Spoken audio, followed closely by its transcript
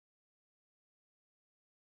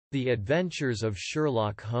The Adventures of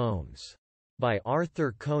Sherlock Holmes. By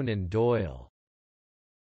Arthur Conan Doyle.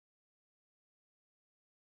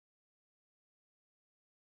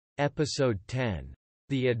 Episode 10.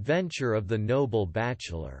 The Adventure of the Noble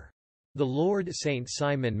Bachelor. The Lord St.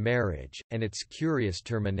 Simon marriage, and its curious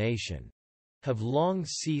termination, have long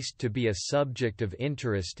ceased to be a subject of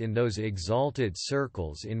interest in those exalted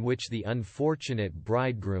circles in which the unfortunate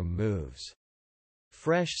bridegroom moves.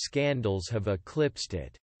 Fresh scandals have eclipsed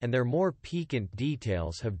it, and their more piquant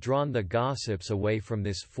details have drawn the gossips away from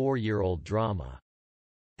this 4-year-old drama.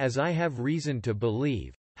 As I have reason to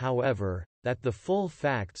believe, however, that the full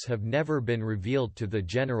facts have never been revealed to the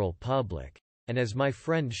general public, and as my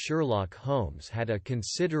friend Sherlock Holmes had a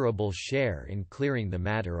considerable share in clearing the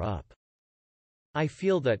matter up, I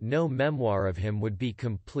feel that no memoir of him would be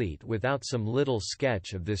complete without some little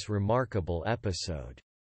sketch of this remarkable episode.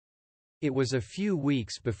 It was a few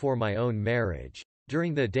weeks before my own marriage,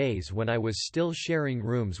 during the days when I was still sharing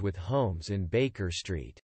rooms with Holmes in Baker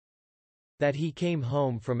Street, that he came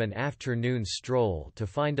home from an afternoon stroll to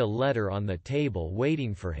find a letter on the table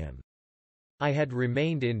waiting for him. I had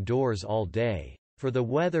remained indoors all day, for the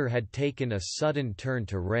weather had taken a sudden turn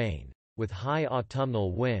to rain, with high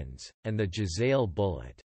autumnal winds, and the Jezail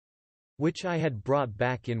bullet, which I had brought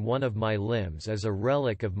back in one of my limbs as a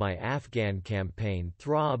relic of my Afghan campaign,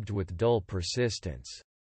 throbbed with dull persistence.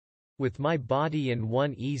 With my body in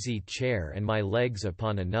one easy chair and my legs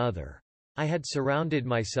upon another, I had surrounded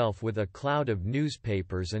myself with a cloud of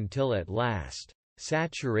newspapers until at last,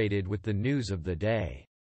 saturated with the news of the day,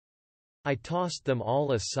 I tossed them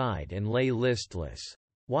all aside and lay listless,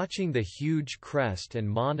 watching the huge crest and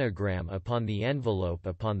monogram upon the envelope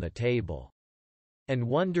upon the table, and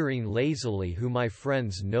wondering lazily who my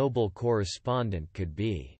friend's noble correspondent could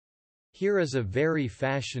be. "Here is a very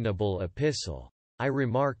fashionable epistle," I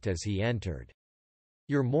remarked as he entered.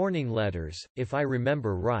 "Your morning letters, if I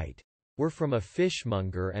remember right, were from a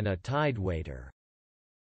fishmonger and a tidewaiter."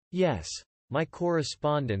 "Yes, my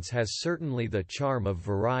correspondence has certainly the charm of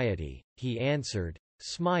variety," he answered,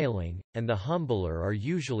 smiling, "and the humbler are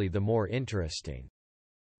usually the more interesting.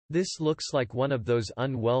 This looks like one of those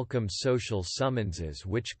unwelcome social summonses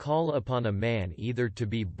which call upon a man either to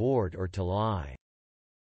be bored or to lie."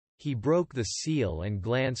 He broke the seal and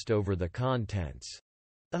glanced over the contents.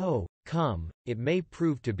 "Oh, come, it may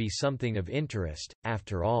prove to be something of interest,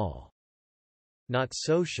 after all." "Not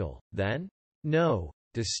social, then?" "No,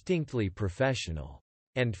 distinctly professional."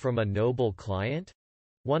 "And from a noble client?"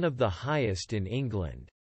 "One of the highest in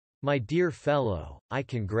England." "My dear fellow, I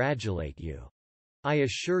congratulate you. I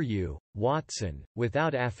assure you, Watson,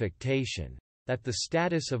 without affectation, that the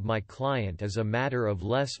status of my client is a matter of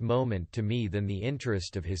less moment to me than the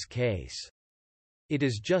interest of his case. It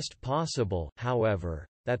is just possible, however,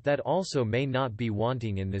 that also may not be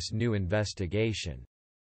wanting in this new investigation.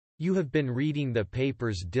 You have been reading the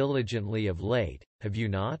papers diligently of late, have you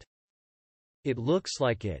not?" "It looks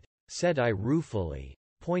like it," said I ruefully,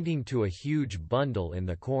 pointing to a huge bundle in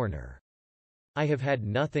the corner. "I have had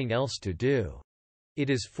nothing else to do. It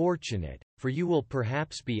is fortunate, for you will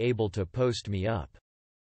perhaps be able to post me up.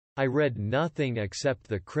 I read nothing except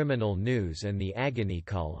the criminal news and the agony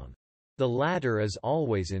column. The latter is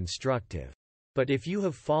always instructive. But if you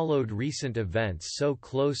have followed recent events so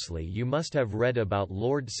closely, you must have read about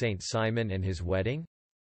Lord St. Simon and his wedding?"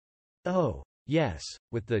 "Oh, yes,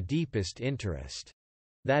 with the deepest interest."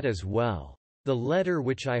 "That is well. The letter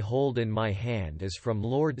which I hold in my hand is from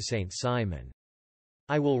Lord St. Simon.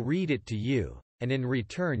 I will read it to you, and in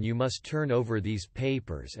return you must turn over these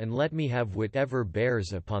papers and let me have whatever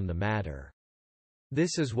bears upon the matter.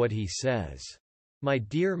 This is what he says. My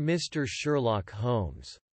dear Mr. Sherlock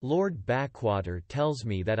Holmes, Lord Backwater tells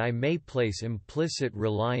me that I may place implicit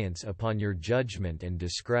reliance upon your judgment and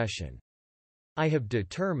discretion. I have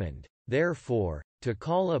determined, therefore, to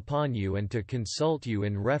call upon you and to consult you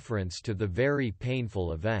in reference to the very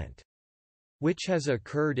painful event which has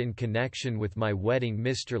occurred in connection with my wedding.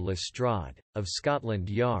 Mr. Lestrade, of Scotland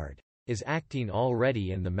Yard, is acting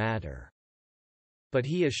already in the matter. But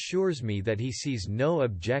he assures me that he sees no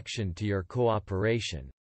objection to your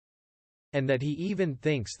cooperation, and that he even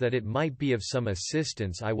thinks that it might be of some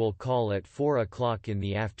assistance. I will call at 4 o'clock in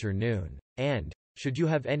the afternoon, and, should you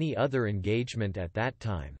have any other engagement at that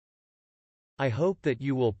time, I hope that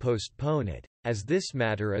you will postpone it, as this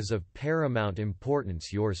matter is of paramount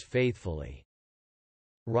importance. Yours faithfully,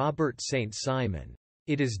 Robert St. Simon.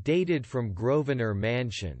 It is dated from Grosvenor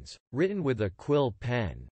Mansions, written with a quill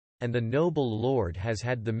pen, and the noble lord has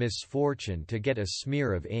had the misfortune to get a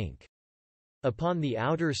smear of ink upon the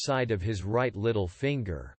outer side of his right little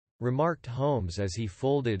finger," remarked Holmes as he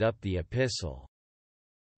folded up the epistle.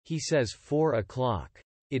 He says 4 o'clock.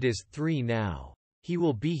 It is 3 now. He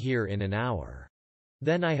will be here in an hour.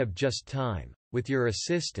 Then I have just time, with your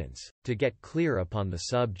assistance, to get clear upon the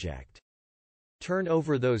subject. Turn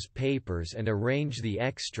over those papers and arrange the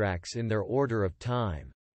extracts in their order of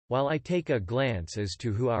time, while I take a glance as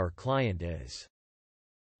to who our client is."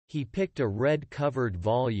 He picked a red-covered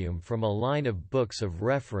volume from a line of books of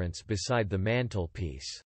reference beside the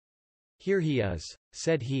mantelpiece. "Here he is,"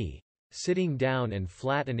 said he, sitting down and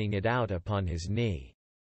flattening it out upon his knee.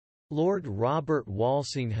 "Lord Robert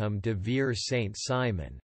Walsingham de Vere St.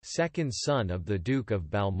 Simon, second son of the Duke of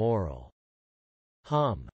Balmoral.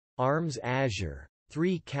 Arms azure,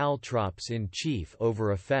 3 caltrops in chief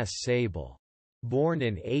over a fess sable. Born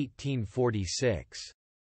in 1846.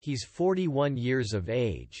 He's 41 years of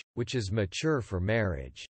age, which is mature for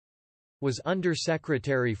marriage. Was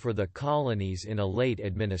Undersecretary for the Colonies in a late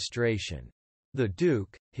administration. The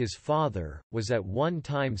Duke, his father, was at one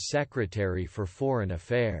time Secretary for Foreign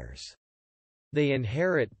Affairs. They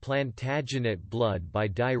inherit Plantagenet blood by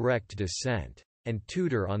direct descent, and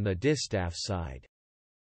Tudor on the distaff side."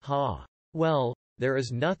 Well, there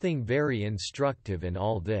is nothing very instructive in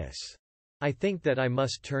all this. I think that I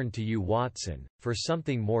must turn to you, Watson, for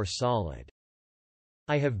something more solid.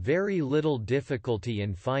 "I have very little difficulty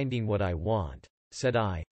in finding what I want," said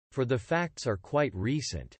I, "for the facts are quite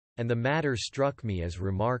recent, and the matter struck me as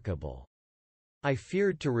remarkable. I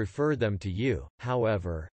feared to refer them to you,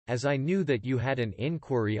 however, as I knew that you had an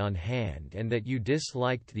inquiry on hand and that you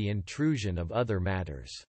disliked the intrusion of other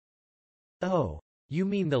matters." "Oh, you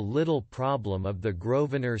mean the little problem of the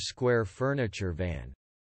Grosvenor Square furniture van.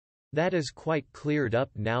 That is quite cleared up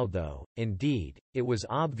now, though, indeed, it was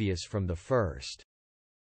obvious from the first.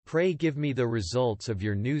 Pray give me the results of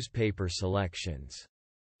your newspaper selections.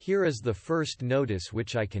 Here is the first notice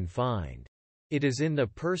which I can find. It is in the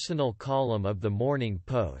personal column of the Morning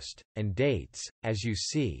Post, and dates, as you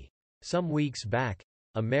see, some weeks back.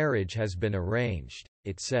 A marriage has been arranged,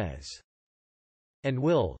 it says, and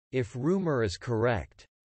will, if rumour is correct,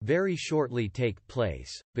 very shortly take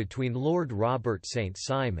place, between Lord Robert St.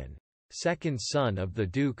 Simon, second son of the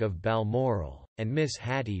Duke of Balmoral, and Miss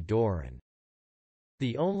Hattie Doran,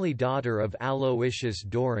 the only daughter of Aloysius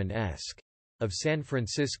Doran Esq., of San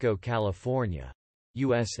Francisco, California,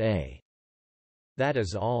 USA. That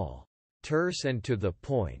is all. Terse and to the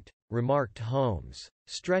point," remarked Holmes,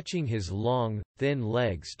 stretching his long, thin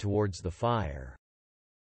legs towards the fire.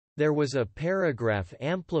 There was a paragraph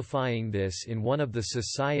amplifying this in one of the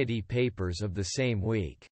society papers of the same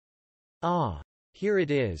week. "Ah, here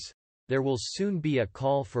it is. There will soon be a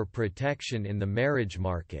call for protection in the marriage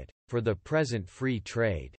market, for the present free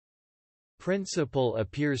trade. Principle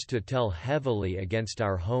appears to tell heavily against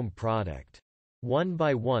our home product. One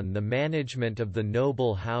by one the management of the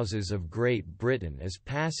noble houses of Great Britain is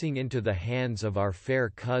passing into the hands of our fair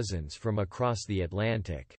cousins from across the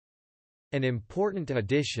Atlantic. An important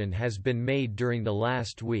addition has been made during the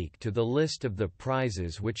last week to the list of the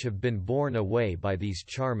prizes which have been borne away by these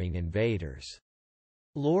charming invaders.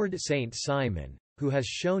 Lord St. Simon, who has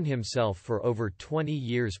shown himself for over 20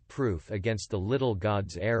 years proof against the little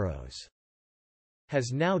god's arrows,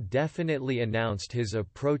 has now definitely announced his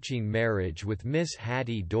approaching marriage with Miss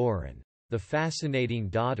Hattie Doran, the fascinating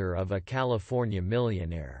daughter of a California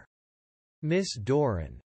millionaire. Miss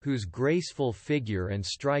Doran, whose graceful figure and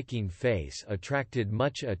striking face attracted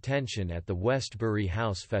much attention at the Westbury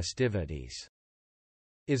House festivities,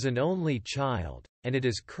 is an only child, and it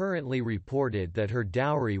is currently reported that her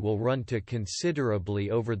dowry will run to considerably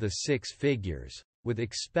over the 6 figures, with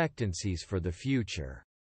expectancies for the future.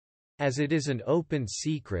 As it is an open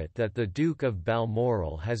secret that the Duke of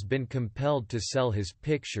Balmoral has been compelled to sell his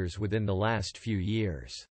pictures within the last few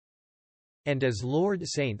years. And as Lord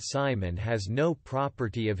St. Simon has no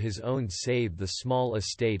property of his own save the small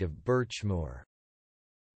estate of Birchmoor,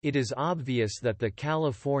 it is obvious that the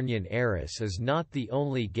Californian heiress is not the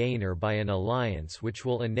only gainer by an alliance which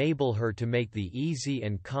will enable her to make the easy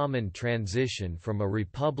and common transition from a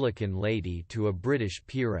Republican lady to a British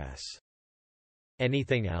peeress."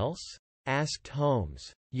 "Anything else?" asked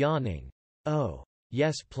Holmes, yawning. "Oh,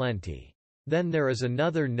 yes, plenty. Then there is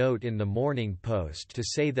another note in the Morning Post to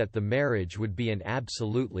say that the marriage would be an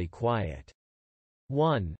absolutely quiet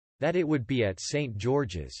one, that it would be at St.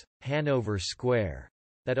 George's, Hanover Square,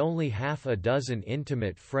 that only half a dozen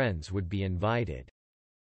intimate friends would be invited,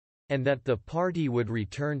 and that the party would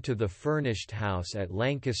return to the furnished house at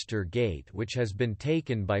Lancaster Gate which has been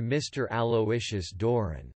taken by Mr. Aloysius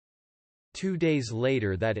Doran. 2 days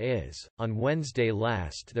later, that is, on Wednesday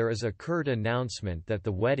last, there is a curt announcement that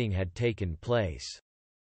the wedding had taken place.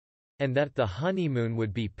 and that the honeymoon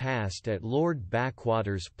would be passed at Lord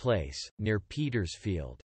Backwater's place, near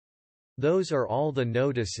Petersfield. Those are all the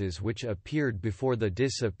notices which appeared before the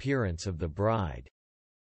disappearance of the bride."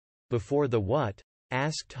 "Before the what?"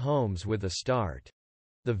 asked Holmes with a start.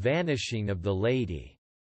 "The vanishing of the lady."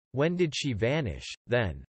 "When did she vanish,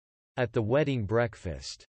 then?" "At the wedding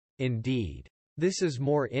breakfast." "Indeed. This is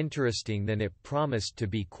more interesting than it promised to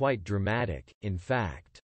be, quite dramatic, in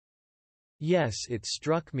fact." "Yes, it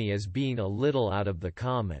struck me as being a little out of the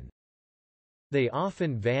common. They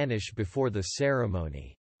often vanish before the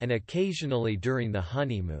ceremony, and occasionally during the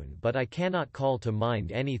honeymoon, but I cannot call to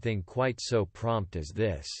mind anything quite so prompt as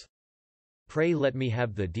this. Pray let me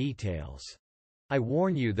have the details. I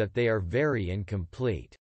warn you that they are very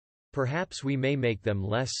incomplete. Perhaps we may make them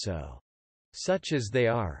less so. Such as they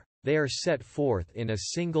are set forth in a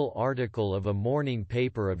single article of a morning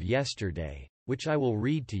paper of yesterday, which I will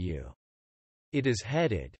read to you. It is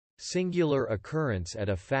headed, 'Singular Occurrence at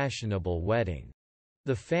a Fashionable Wedding.'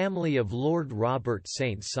 The family of Lord Robert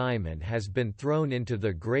St. Simon has been thrown into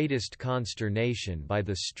the greatest consternation by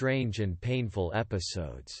the strange and painful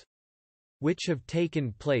episodes which have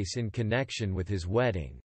taken place in connection with his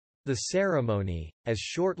wedding. The ceremony, as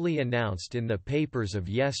shortly announced in the papers of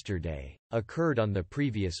yesterday, occurred on the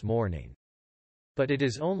previous morning. But it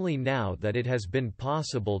is only now that it has been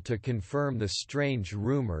possible to confirm the strange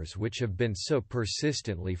rumors which have been so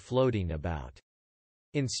persistently floating about.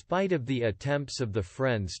 In spite of the attempts of the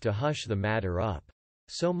friends to hush the matter up,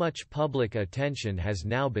 so much public attention has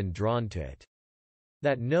now been drawn to it,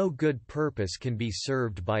 that no good purpose can be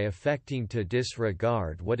served by affecting to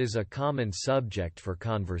disregard what is a common subject for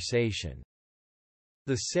conversation.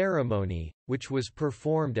 The ceremony, which was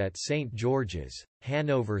performed at St. George's,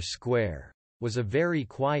 Hanover Square, was a very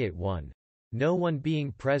quiet one, no one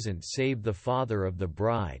being present save the father of the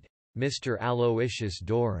bride, Mr. Aloysius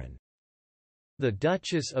Doran. The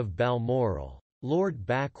Duchess of Balmoral, Lord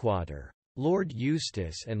Backwater, Lord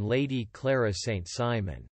Eustace and Lady Clara St.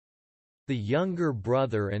 Simon, the younger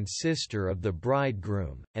brother and sister of the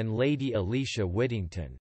bridegroom, and Lady Alicia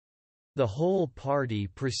Whittington. The whole party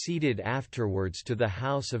proceeded afterwards to the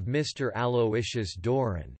house of Mr. Aloysius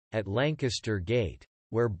Doran, at Lancaster Gate,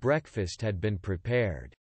 where breakfast had been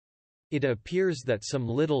prepared. It appears that some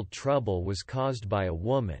little trouble was caused by a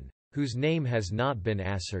woman, whose name has not been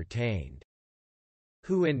ascertained,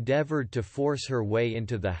 who endeavoured to force her way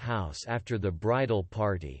into the house after the bridal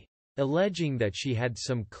party, alleging that she had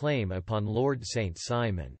some claim upon Lord St.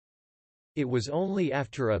 Simon. It was only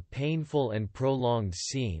after a painful and prolonged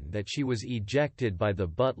scene that she was ejected by the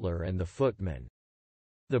butler and the footman.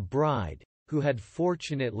 The bride, who had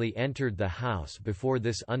fortunately entered the house before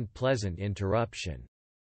this unpleasant interruption,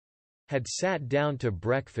 had sat down to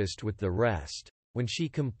breakfast with the rest, when she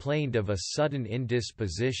complained of a sudden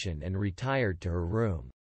indisposition and retired to her room.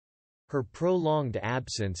 Her prolonged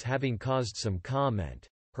absence having caused some comment,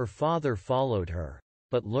 her father followed her,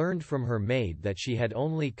 but learned from her maid that she had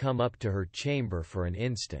only come up to her chamber for an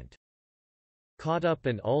instant, caught up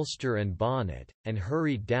an ulster and bonnet, and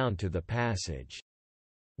hurried down to the passage.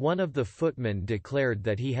 One of the footmen declared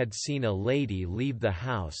that he had seen a lady leave the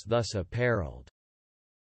house thus apparelled,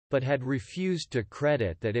 but had refused to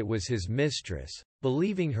credit that it was his mistress,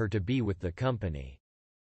 believing her to be with the company.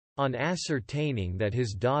 On ascertaining that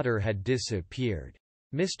his daughter had disappeared,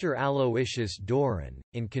 Mr. Aloysius Doran,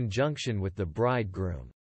 in conjunction with the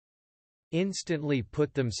bridegroom, instantly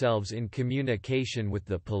put themselves in communication with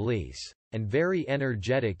the police, and very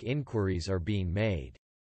energetic inquiries are being made,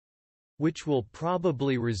 which will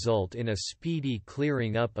probably result in a speedy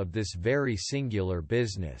clearing up of this very singular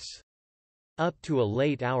business. Up to a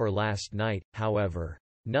late hour last night, however,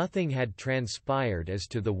 nothing had transpired as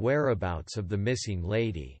to the whereabouts of the missing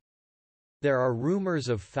lady. There are rumors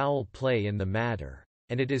of foul play in the matter,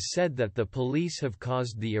 and it is said that the police have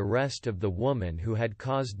caused the arrest of the woman who had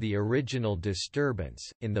caused the original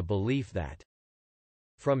disturbance, in the belief that,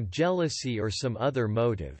 from jealousy or some other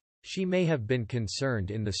motive, she may have been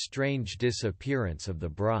concerned in the strange disappearance of the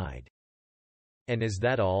bride. And is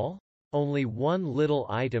that all? Only one little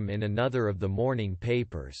item in another of the morning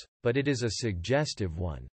papers, but it is a suggestive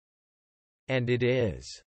one. And it is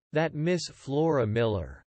that Miss Flora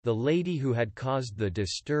Miller, the lady who had caused the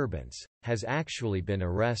disturbance, has actually been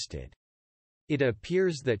arrested. It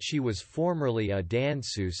appears that she was formerly a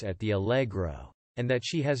danseuse at the Allegro, and that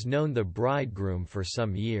she has known the bridegroom for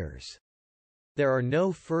some years. There are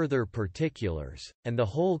no further particulars, and the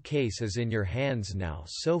whole case is in your hands now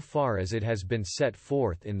so far as it has been set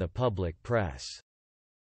forth in the public press.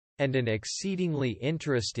 And an exceedingly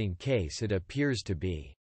interesting case it appears to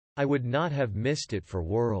be. I would not have missed it for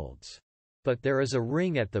worlds. But there is a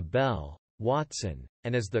ring at the bell, Watson,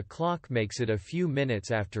 and as the clock makes it a few minutes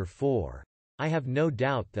after 4, I have no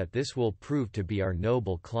doubt that this will prove to be our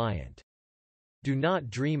noble client. Do not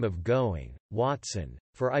dream of going, Watson,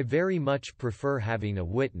 for I very much prefer having a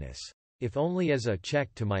witness, if only as a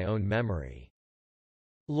check to my own memory."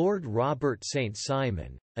 "Lord Robert St.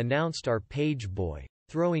 Simon," announced our page boy,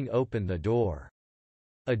 throwing open the door.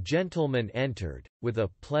 A gentleman entered, with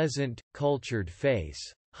a pleasant, cultured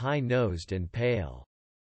face, high-nosed and pale.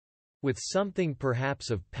 With something perhaps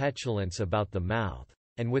of petulance about the mouth,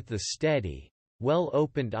 and with the steady,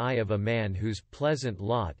 well-opened eye of a man whose pleasant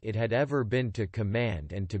lot it had ever been to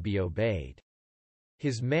command and to be obeyed.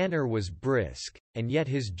 His manner was brisk, and yet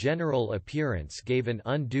his general appearance gave an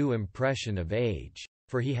undue impression of age,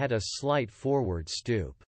 for he had a slight forward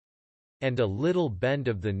stoop, and a little bend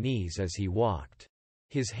of the knees as he walked.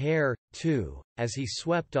 His hair, too, as he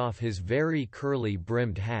swept off his very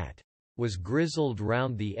curly-brimmed hat, was grizzled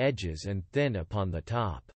round the edges and thin upon the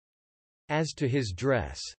top. As to his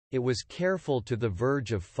dress, it was careful to the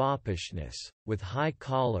verge of foppishness, with high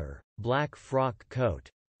collar, black frock coat,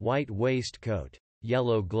 white waistcoat,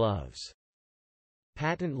 yellow gloves,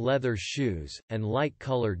 patent leather shoes, and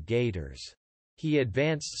light-colored gaiters. He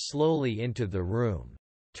advanced slowly into the room,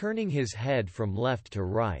 turning his head from left to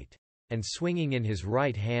right, and swinging in his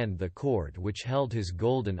right hand the cord which held his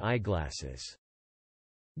golden eyeglasses.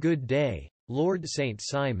 "Good day, Lord St.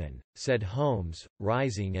 Simon," said Holmes,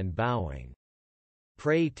 rising and bowing.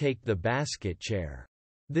 "Pray take the basket chair.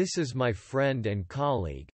 This is my friend and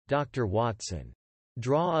colleague, Dr. Watson.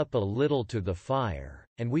 Draw up a little to the fire,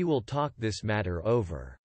 and we will talk this matter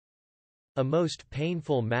over. A most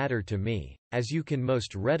painful matter to me, as you can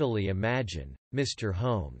most readily imagine, Mr.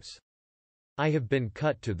 Holmes. I have been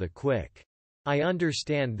cut to the quick. I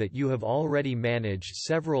understand that you have already managed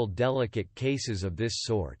several delicate cases of this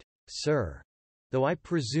sort, sir, though I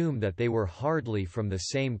presume that they were hardly from the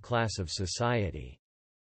same class of society."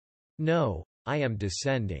 "No, I am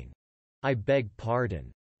descending. I beg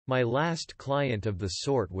pardon. My last client of the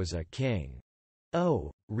sort was a king."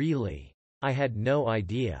 "Oh, really? I had no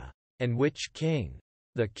idea. And which king?"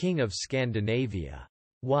 "The king of Scandinavia."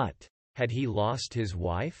 "What? Had he lost his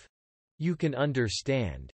wife?" "You can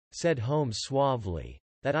understand," said Holmes suavely,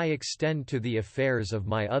 "that I extend to the affairs of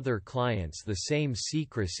my other clients the same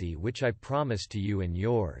secrecy which I promised to you in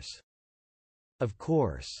yours." "Of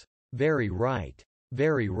course. Very right.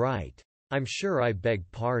 Very right. I'm sure I beg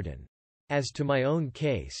pardon. As to my own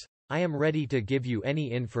case, I am ready to give you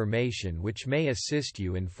any information which may assist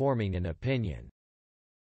you in forming an opinion."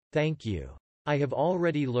 "Thank you. I have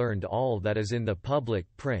already learned all that is in the public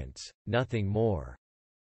prints, nothing more.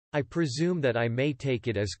 I presume that I may take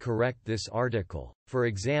it as correct this article, for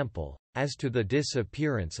example, as to the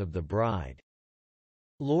disappearance of the bride."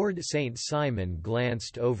 Lord St. Simon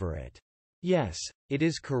glanced over it. "Yes, it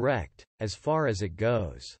is correct, as far as it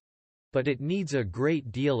goes. But it needs a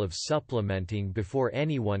great deal of supplementing before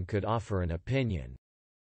anyone could offer an opinion.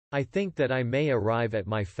 I think that I may arrive at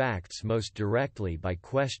my facts most directly by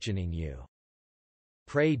questioning you."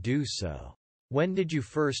 "Pray do so. When did you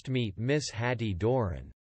first meet Miss Hattie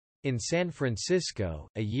Doran?" "In San Francisco,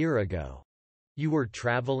 a year ago." "You were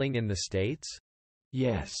traveling in the States?"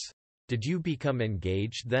 "Yes." "Did you become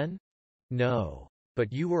engaged then?" "No.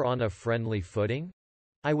 But you were on a friendly footing?"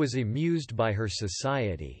 "I was amused by her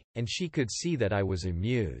society, and she could see that I was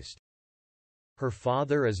amused." "Her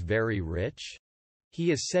father is very rich?"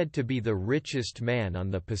 "He is said to be the richest man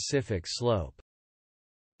on the Pacific slope."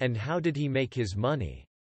 "And how did he make his money?"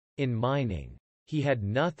 "In mining. He had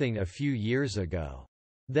nothing a few years ago.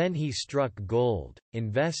 Then he struck gold,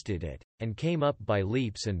 invested it, and came up by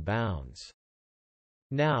leaps and bounds."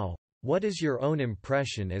 "Now, what is your own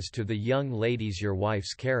impression as to the young lady's your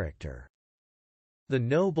wife's character?" The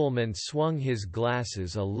nobleman swung his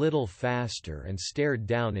glasses a little faster and stared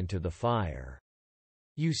down into the fire.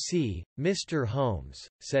 "You see, Mr. Holmes,"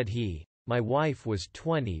 said he, "my wife was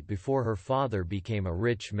 20 before her father became a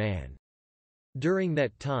rich man. During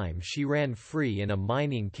that time she ran free in a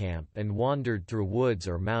mining camp and wandered through woods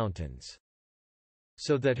or mountains.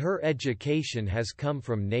 So that her education has come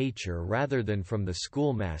from nature rather than from the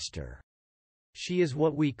schoolmaster. She is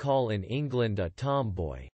what we call in England a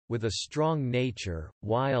tomboy, with a strong nature,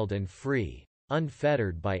 wild and free,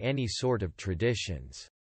 unfettered by any sort of traditions.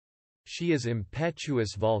 She is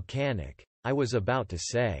impetuous, volcanic, I was about to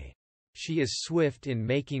say. She is swift in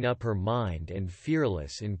making up her mind and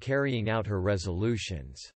fearless in carrying out her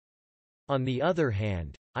resolutions. On the other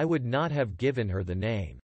hand, I would not have given her the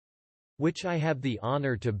name which I have the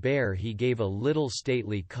honor to bear." He gave a little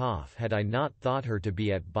stately cough. "Had I not thought her to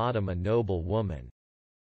be at bottom a noble woman.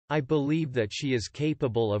 I believe that she is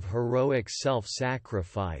capable of heroic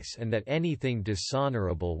self-sacrifice and that anything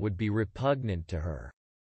dishonorable would be repugnant to her.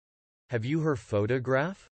 Have you her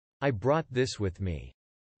photograph? I brought this with me."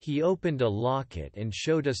 He opened a locket and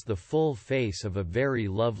showed us the full face of a very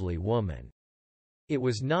lovely woman. It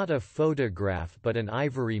was not a photograph but an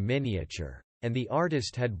ivory miniature, and the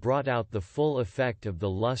artist had brought out the full effect of the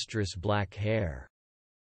lustrous black hair,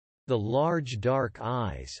 the large dark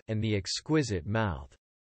eyes, and the exquisite mouth.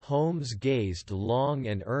 Holmes gazed long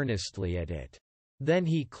and earnestly at it. Then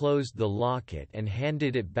he closed the locket and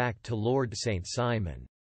handed it back to Lord St. Simon.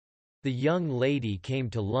 "The young lady came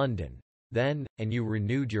to London, then, and you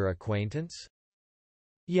renewed your acquaintance?"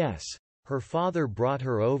 "Yes. Her father brought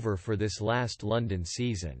her over for this last London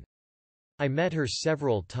season. I met her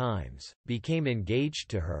several times, became engaged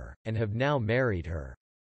to her, and have now married her."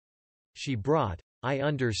 "She brought, I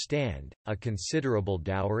understand, a considerable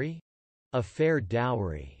dowry?" "A fair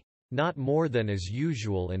dowry. Not more than is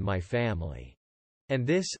usual in my family. And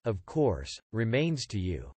this, of course, remains to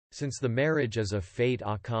you, since the marriage is a fait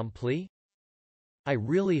accompli?" "I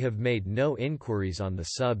really have made no inquiries on the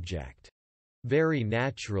subject." "Very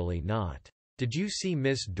naturally not. Did you see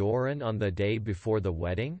Miss Doran on the day before the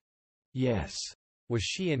wedding?" "Yes." "Was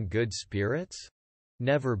she in good spirits?"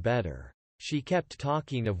 "Never better. She kept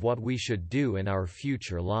talking of what we should do in our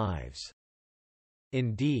future lives."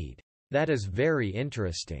 "Indeed. That is very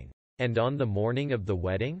interesting. And on the morning of the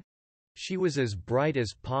wedding?" "She was as bright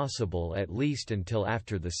as possible, at least until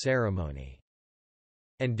after the ceremony."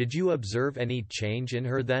 "And did you observe any change in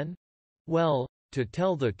her then?" "Well, to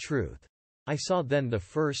tell the truth, I saw then the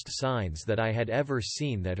first signs that I had ever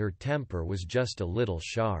seen that her temper was just a little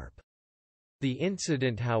sharp. The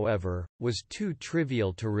incident, however, was too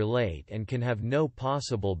trivial to relate and can have no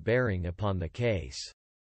possible bearing upon the case."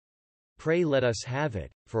 "Pray let us have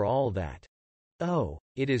it, for all that." "Oh,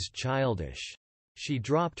 it is childish. She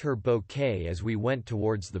dropped her bouquet as we went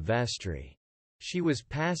towards the vestry. She was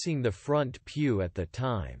passing the front pew at the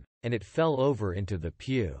time, and it fell over into the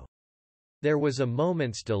pew. There was a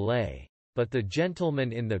moment's delay, but the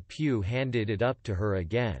gentleman in the pew handed it up to her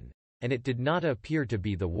again, and it did not appear to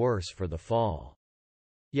be the worse for the fall.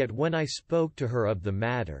 Yet when I spoke to her of the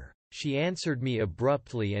matter, she answered me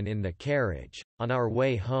abruptly, and in the carriage, on our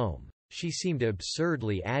way home, she seemed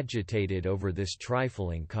absurdly agitated over this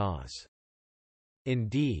trifling cause."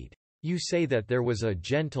 "Indeed. You say that there was a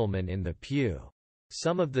gentleman in the pew.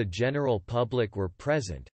 Some of the general public were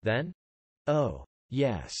present, then?" "Oh,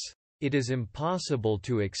 yes. It is impossible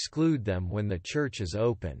to exclude them when the church is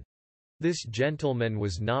open." "This gentleman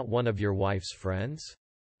was not one of your wife's friends?"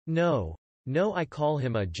 "No. No, I call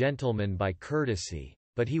him a gentleman by courtesy,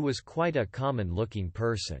 but he was quite a common-looking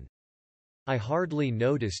person. I hardly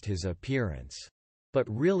noticed his appearance. But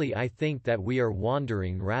really I think that we are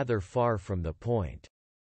wandering rather far from the point."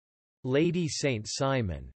 Lady St.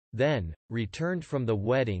 Simon, then, returned from the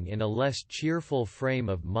wedding in a less cheerful frame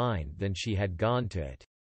of mind than she had gone to it.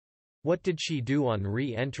 "What did she do on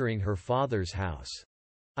re-entering her father's house?"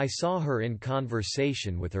 "I saw her in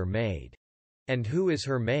conversation with her maid." "And who is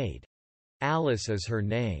her maid?" "Alice is her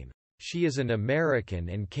name. She is an American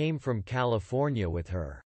and came from California with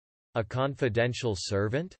her." "A confidential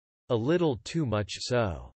servant?" "A little too much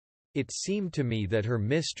so. It seemed to me that her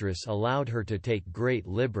mistress allowed her to take great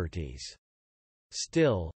liberties.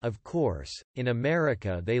 Still, of course, in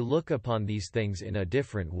America they look upon these things in a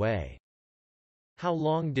different way." "How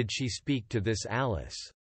long did she speak to this Alice?"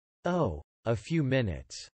 "Oh, a few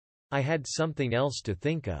minutes. I had something else to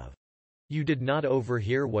think of." "You did not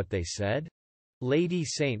overhear what they said?" "Lady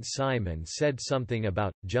St. Simon said something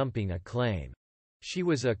about jumping a claim. She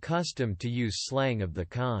was accustomed to use slang of the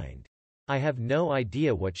kind. I have no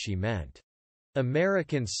idea what she meant.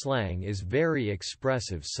 American slang is very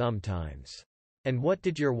expressive sometimes. And what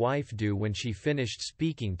did your wife do when she finished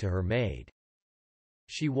speaking to her maid?"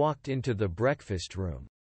 "She walked into the breakfast room."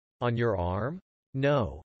 "On your arm?"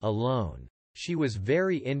 "No, alone. She was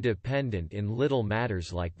very independent in little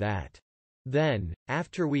matters like that. Then,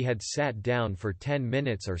 after we had sat down for 10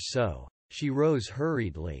 minutes or so, she rose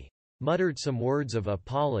hurriedly, muttered some words of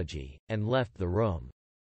apology, and left the room.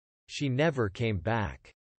 She never came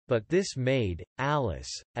back. But this maid,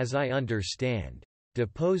 Alice, as I understand,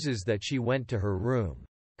 deposes that she went to her room,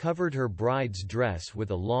 covered her bride's dress with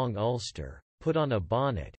a long ulster, put on a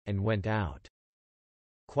bonnet, and went out."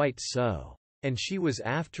 "Quite so. And she was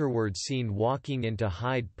afterward seen walking into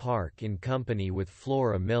Hyde Park in company with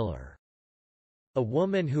Flora Miller, a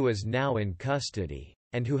woman who is now in custody,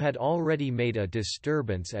 and who had already made a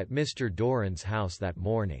disturbance at Mr. Doran's house that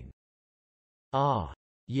morning." "Ah,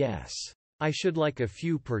 yes. I should like a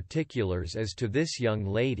few particulars as to this young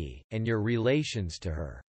lady, and your relations to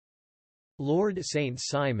her." Lord St.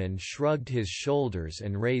 Simon shrugged his shoulders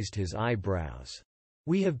and raised his eyebrows.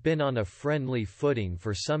 "We have been on a friendly footing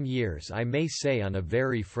for some years, I may say on a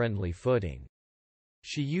very friendly footing.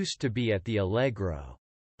 She used to be at the Allegro.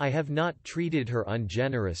 I have not treated her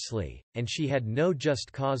ungenerously, and she had no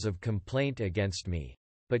just cause of complaint against me.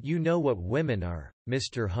 But you know what women are,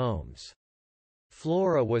 Mr. Holmes.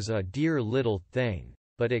 Flora was a dear little thing,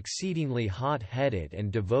 but exceedingly hot-headed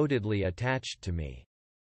and devotedly attached to me.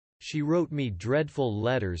 She wrote me dreadful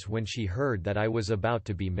letters when she heard that I was about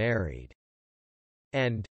to be married.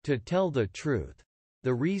 And, to tell the truth,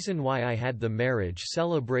 the reason why I had the marriage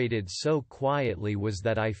celebrated so quietly was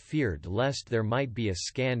that I feared lest there might be a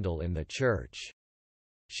scandal in the church.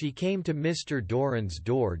 She came to Mr. Doran's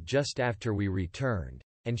door just after we returned,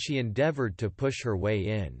 and she endeavored to push her way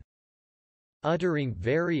in, uttering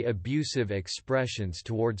very abusive expressions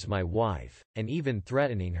towards my wife, and even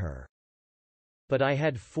threatening her. But I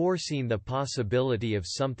had foreseen the possibility of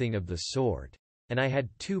something of the sort, and I had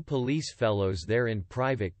 2 police fellows there in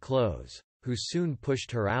private clothes, who soon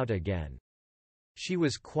pushed her out again. She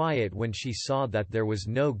was quiet when she saw that there was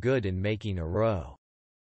no good in making a row."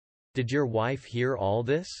 "Did your wife hear all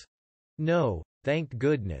this?" "No, thank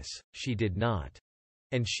goodness, she did not."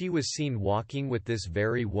 "And she was seen walking with this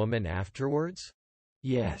very woman afterwards?"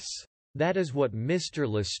 "Yes. That is what Mr.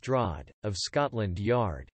 Lestrade, of Scotland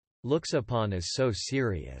Yard, looks upon as so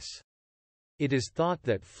serious. It is thought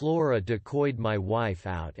that Flora decoyed my wife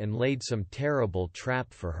out and laid some terrible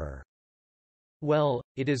trap for her." "Well,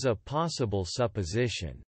 it is a possible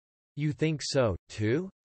supposition." "You think so, too?"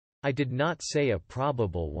 "I did not say a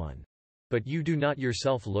probable one. But you do not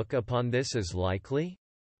yourself look upon this as likely?"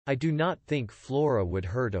 "I do not think Flora would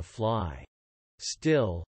hurt a fly.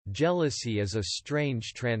 Still, jealousy is a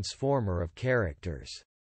strange transformer of characters.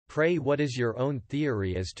 Pray, what is your own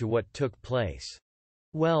theory as to what took place?"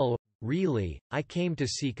 "Well, really, I came to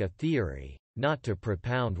seek a theory, not to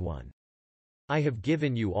propound one. I have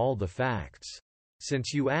given you all the facts.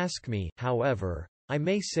 Since you ask me, however, I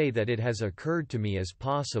may say that it has occurred to me as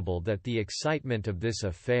possible that the excitement of this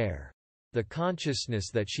affair, the consciousness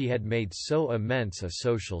that she had made so immense a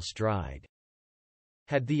social stride,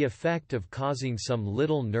 had the effect of causing some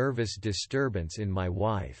little nervous disturbance in my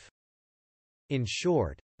wife. In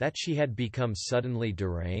short, that she had become suddenly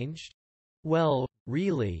deranged? Well,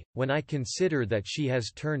 really, when I consider that she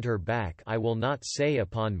has turned her back, I will not say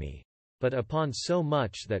upon me, but upon so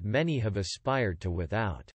much that many have aspired to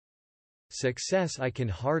without success, I can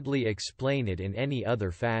hardly explain it in any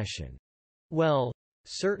other fashion." "Well,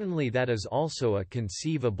 certainly that is also a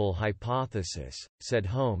conceivable hypothesis," said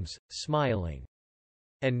Holmes, smiling.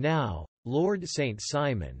 "And now, Lord St.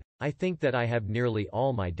 Simon, I think that I have nearly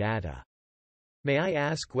all my data. May I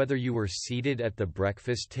ask whether you were seated at the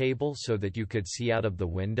breakfast table so that you could see out of the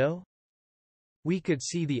window?" "We could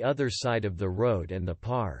see the other side of the road and the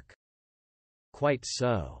park." "Quite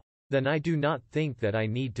so. Then I do not think that I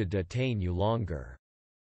need to detain you longer.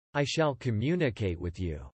 I shall communicate with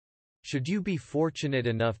you. Should you be fortunate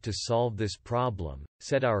enough to solve this problem,"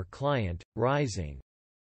 said our client, rising.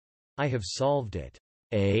 "I have solved it."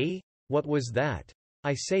 "Eh? What was that?"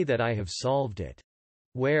 "I say that I have solved it."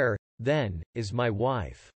 "Where, then, is my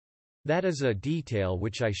wife?" "That is a detail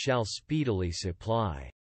which I shall speedily supply."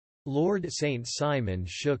 Lord St. Simon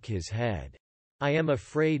shook his head. "I am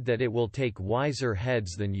afraid that it will take wiser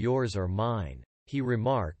heads than yours or mine," he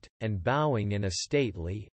remarked, and bowing in a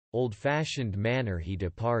stately, old-fashioned manner he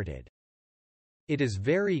departed. "It is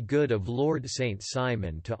very good of Lord St.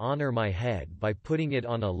 Simon to honour my head by putting it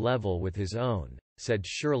on a level with his own," said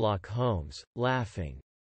Sherlock Holmes, laughing.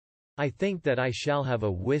 "I think that I shall have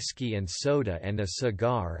a whiskey and soda and a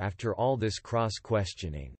cigar after all this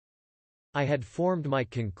cross-questioning." I had formed my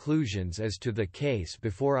conclusions as to the case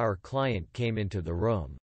before our client came into the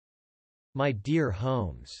room. "My dear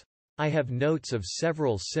Holmes, I have notes of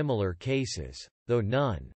several similar cases, though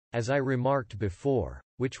none, as I remarked before,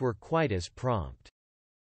 which were quite as prompt.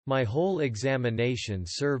 My whole examination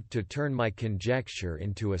served to turn my conjecture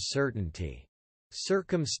into a certainty.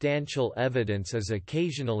 Circumstantial evidence is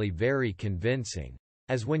occasionally very convincing,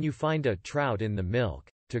 as when you find a trout in the milk,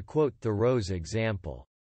 to quote Thoreau's example.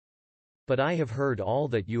 But I have heard all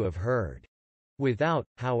that you have heard. Without,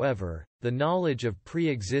 however, the knowledge of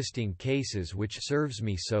pre-existing cases which serves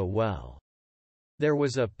me so well. There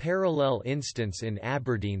was a parallel instance in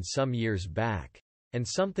Aberdeen some years back, and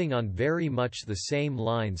something on very much the same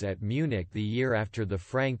lines at Munich the year after the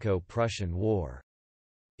Franco-Prussian War.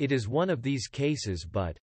 It is one of these cases,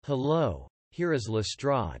 but, hello, here is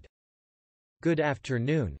Lestrade." "Good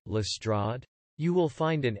afternoon, Lestrade. You will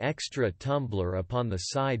find an extra tumbler upon the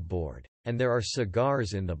sideboard, and there are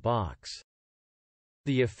cigars in the box."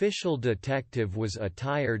 The official detective was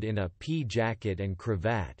attired in a pea jacket and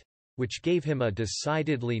cravat, which gave him a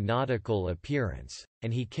decidedly nautical appearance,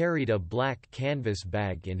 and he carried a black canvas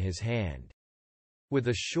bag in his hand. With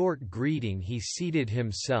a short greeting he seated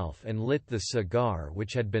himself and lit the cigar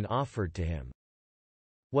which had been offered to him.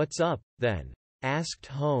 "What's up, then?" asked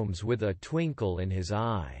Holmes with a twinkle in his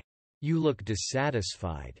eye. "You look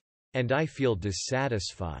dissatisfied. And I feel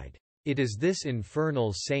dissatisfied. It is this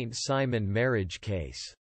infernal St. Simon marriage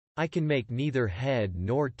case. I can make neither head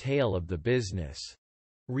nor tail of the business.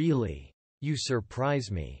 Really. You surprise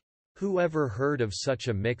me. Who ever heard of such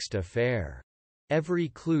a mixed affair? Every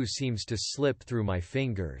clue seems to slip through my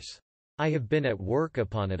fingers. I have been at work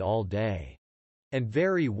upon it all day. And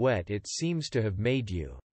very wet it seems to have made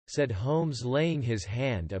you," said Holmes, laying his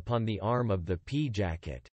hand upon the arm of the pea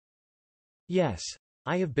jacket. "Yes.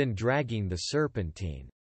 I have been dragging the Serpentine."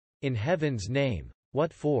 "In heaven's name,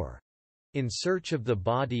 what for?" "In search of the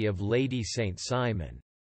body of Lady St. Simon."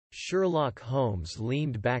 Sherlock Holmes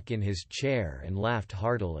leaned back in his chair and laughed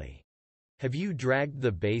heartily. "Have you dragged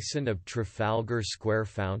the basin of Trafalgar Square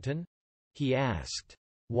fountain?" he asked.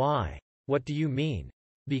 "Why? What do you mean?"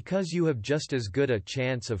 "Because you have just as good a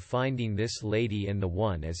chance of finding this lady in the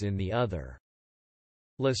one as in the other."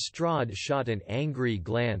 Lestrade shot an angry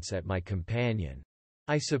glance at my companion.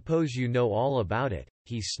 "I suppose you know all about it,"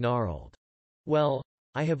 he snarled. "Well,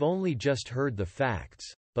 I have only just heard the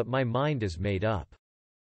facts, but my mind is made up."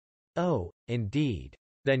 "Oh, indeed.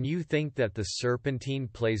 Then you think that the Serpentine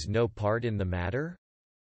plays no part in the matter?"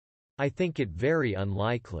 "I think it very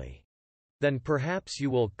unlikely." "Then perhaps you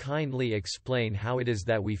will kindly explain how it is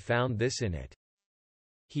that we found this in it."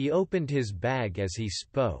 He opened his bag as he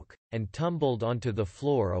spoke, and tumbled onto the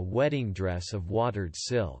floor a wedding dress of watered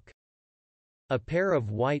silk, a pair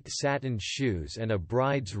of white satin shoes and a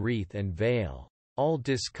bride's wreath and veil, all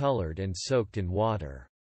discolored and soaked in water.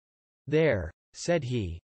 "There," said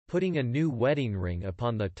he, putting a new wedding ring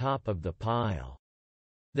upon the top of the pile.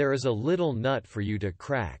 "There is a little nut for you to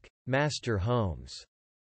crack, Master Holmes."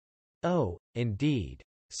 "Oh, indeed,"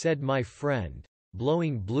 said my friend,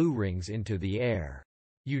 blowing blue rings into the air.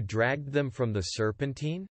 "You dragged them from the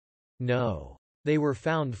Serpentine?" "No. They were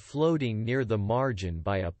found floating near the margin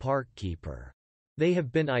by a park-keeper. They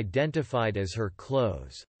have been identified as her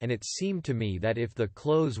clothes, and it seemed to me that if the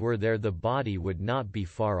clothes were there the body would not be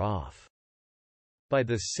far off. By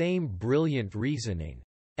the same brilliant reasoning,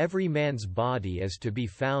 every man's body is to be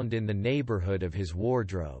found in the neighborhood of his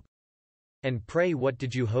wardrobe." "And pray what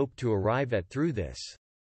did you hope to arrive at through this?"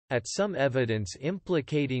 "At some evidence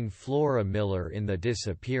implicating Flora Miller in the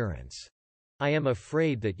disappearance. I am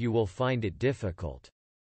afraid that you will find it difficult."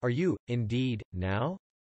 "Are you, indeed, now?"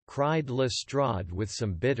 cried Lestrade with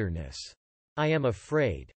some bitterness. "I am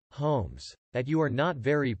afraid, Holmes, that you are not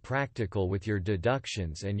very practical with your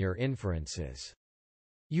deductions and your inferences.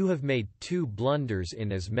 You have made 2 blunders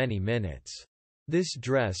in as many minutes. This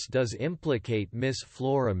dress does implicate Miss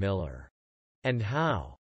Flora Miller." "And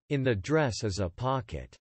how?" "In the dress is a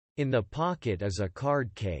pocket. In the pocket is a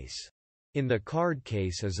card case. In the card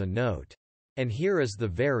case is a note. And here is the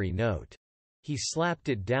very note." He slapped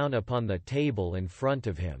it down upon the table in front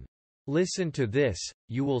of him. "Listen to this,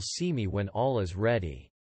 you will see me when all is ready.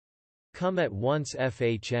 Come at once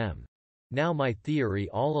FHM. Now my theory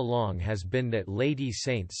all along has been that Lady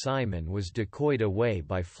St. Simon was decoyed away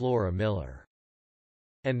by Flora Miller.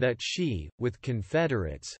 And that she, with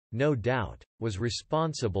confederates, no doubt, was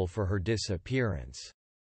responsible for her disappearance.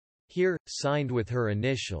 Here, signed with her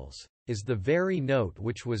initials, is the very note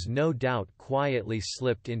which was no doubt quietly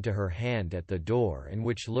slipped into her hand at the door and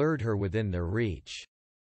which lured her within their reach."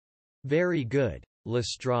 "Very good,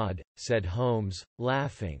 Lestrade," said Holmes,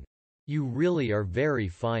 laughing. "You really are very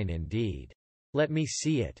fine indeed. Let me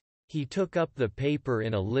see it." He took up the paper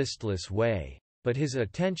in a listless way, but his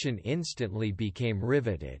attention instantly became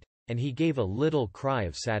riveted, and he gave a little cry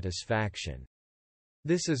of satisfaction.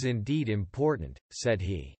 "This is indeed important," said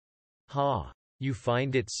he. "Ha! You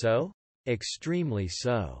find it so?" "Extremely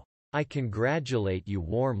so. I congratulate you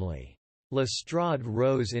warmly." Lestrade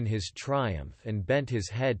rose in his triumph and bent his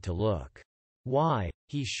head to look. "Why,"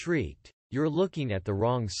 he shrieked, "you're looking at the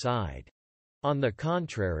wrong side. On the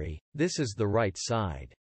contrary, this is the right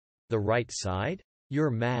side." "The right side?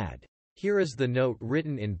 You're mad. Here is the note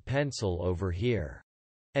written in pencil over here.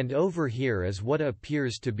 And over here is what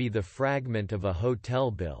appears to be the fragment of a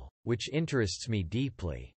hotel bill, which interests me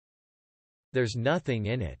deeply." "There's nothing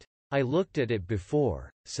in it. I looked at it before,"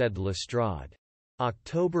 said Lestrade.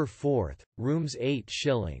 "October 4th, rooms 8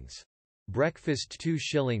 shillings. breakfast 2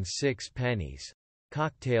 shillings 6 pennies,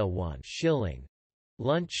 cocktail 1 shilling,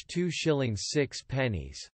 lunch 2 shillings 6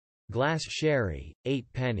 pennies, glass sherry, 8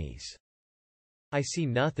 pennies. I see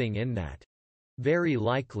nothing in that. Very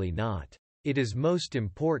likely not. It is most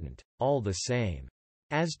important, all the same.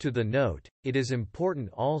 As to the note, it is important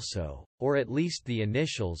also, or at least the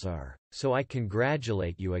initials are, so I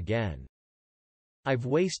congratulate you again. I've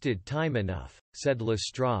wasted time enough, said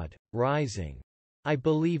Lestrade, rising. I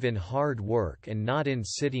believe in hard work and not in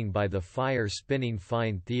sitting by the fire spinning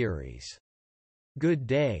fine theories. Good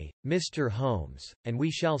day, Mr. Holmes, and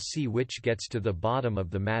we shall see which gets to the bottom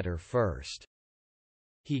of the matter first.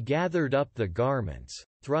 He gathered up the garments,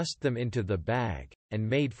 thrust them into the bag, and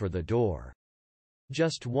made for the door.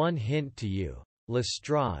 Just one hint to you,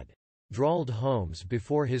 Lestrade, drawled Holmes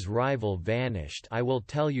before his rival vanished. I will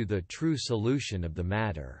tell you the true solution of the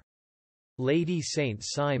matter. Lady St.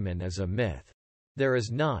 Simon is a myth. There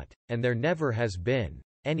is not, and there never has been,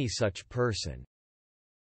 any such person.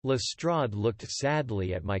 Lestrade looked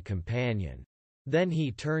sadly at my companion. Then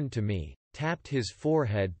he turned to me, tapped his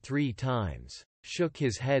forehead 3 times, shook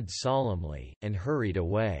his head solemnly, and hurried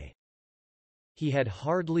away. He had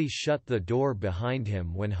hardly shut the door behind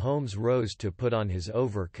him when Holmes rose to put on his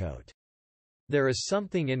overcoat. There is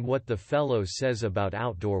something in what the fellow says about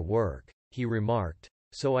outdoor work, he remarked,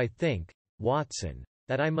 so I think, Watson,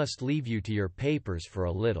 that I must leave you to your papers for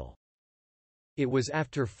a little. It was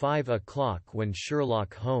after 5 o'clock when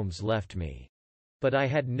Sherlock Holmes left me. But I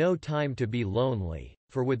had no time to be lonely,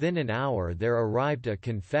 for within an hour there arrived a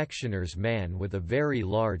confectioner's man with a very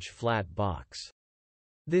large flat box.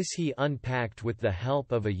 This he unpacked with the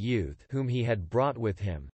help of a youth whom he had brought with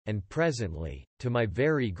him, and presently, to my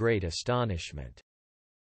very great astonishment,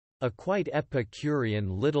 a quite Epicurean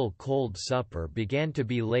little cold supper began to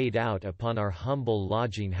be laid out upon our humble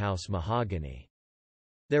lodging-house mahogany.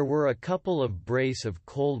 There were a couple of brace of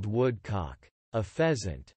cold woodcock, a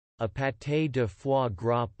pheasant, a pâté de foie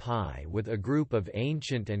gras pie with a group of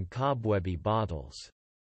ancient and cobwebby bottles.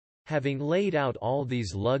 Having laid out all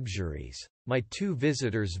these luxuries, my 2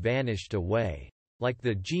 visitors vanished away, like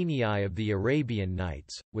the genii of the Arabian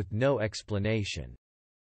Nights, with no explanation.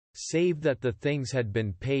 Save that the things had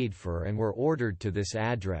been paid for and were ordered to this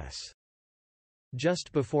address.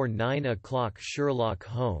 Just before 9 o'clock Sherlock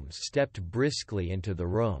Holmes stepped briskly into the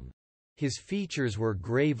room. His features were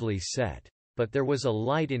gravely set, but there was a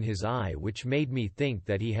light in his eye which made me think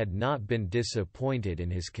that he had not been disappointed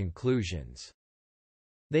in his conclusions.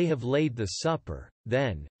 "They have laid the supper,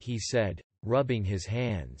 then," he said, rubbing his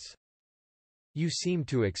hands. "You seem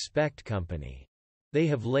to expect company. They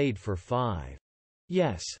have laid for 5.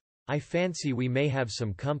 "Yes, I fancy we may have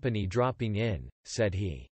some company dropping in," said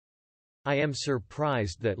he. "I am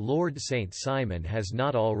surprised that Lord St. Simon has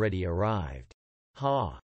not already arrived.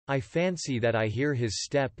 Ha! I fancy that I hear his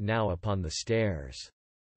step now upon the stairs."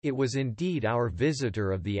 It was indeed our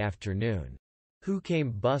visitor of the afternoon, who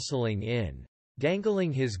came bustling in,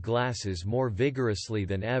 dangling his glasses more vigorously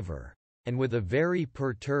than ever, and with a very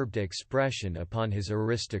perturbed expression upon his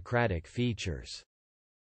aristocratic features.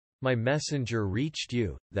 "My messenger reached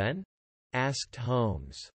you, then?" asked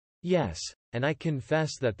Holmes. "Yes, and I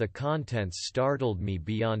confess that the contents startled me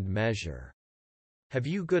beyond measure." "Have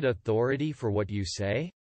you good authority for what you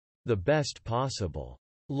say?" "The best possible."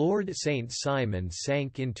 Lord St. Simon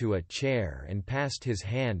sank into a chair and passed his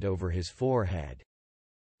hand over his forehead.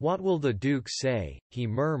 "What will the Duke say," he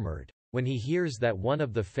murmured, "when he hears that one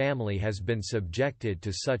of the family has been subjected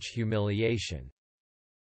to such humiliation?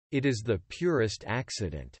 It is the purest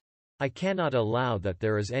accident. I cannot allow that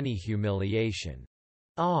there is any humiliation.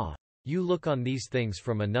 Ah, you look on these things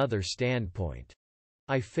from another standpoint.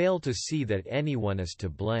 I fail to see that anyone is to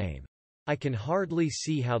blame. I can hardly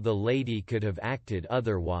see how the lady could have acted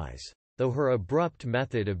otherwise, though her abrupt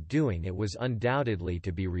method of doing it was undoubtedly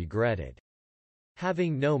to be regretted.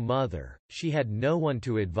 Having no mother, she had no one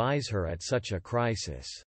to advise her at such a crisis."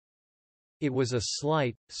 "It was a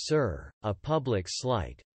slight, sir, a public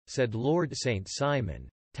slight," said Lord St. Simon,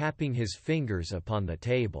 tapping his fingers upon the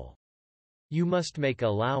table. "You must make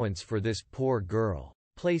allowance for this poor girl,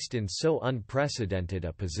 placed in so unprecedented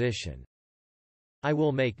a position." "I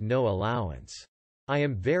will make no allowance. I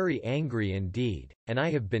am very angry indeed, and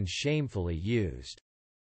I have been shamefully used."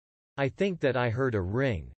 "I think that I heard a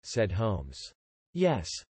ring," said Holmes. "Yes,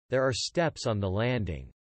 there are steps on the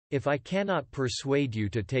landing. If I cannot persuade you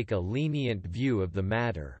to take a lenient view of the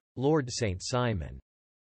matter, Lord St. Simon,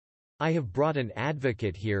 I have brought an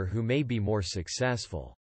advocate here who may be more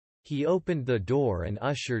successful." He opened the door and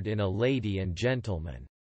ushered in a lady and gentleman.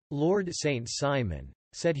 "Lord St. Simon,"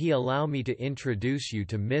 said he, "allow me to introduce you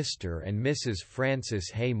to Mr. and Mrs. Francis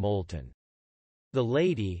Hay Moulton." The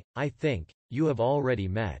lady, I think, you have already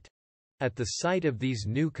met." At the sight of these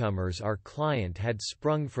newcomers our client had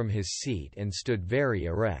sprung from his seat and stood very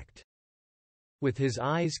erect, with his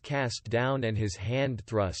eyes cast down and his hand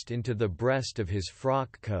thrust into the breast of his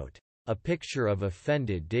frock coat, a picture of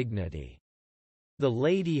offended dignity. The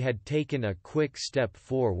lady had taken a quick step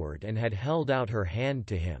forward and had held out her hand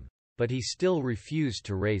to him, but he still refused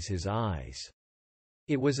to raise his eyes.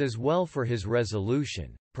 It was as well for his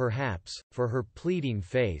resolution, perhaps, for her pleading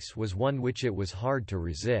face was one which it was hard to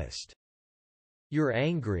resist. "You're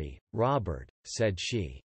angry, Robert," said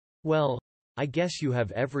she. "Well, I guess you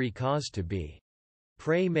have every cause to be.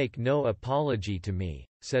 Pray make no apology to me,"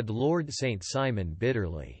 said Lord St. Simon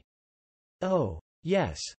bitterly. "Oh,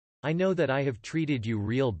 yes, I know that I have treated you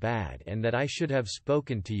real bad and that I should have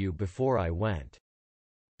spoken to you before I went.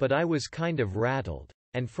 But I was kind of rattled,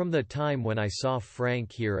 and from the time when I saw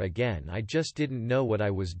Frank here again I just didn't know what I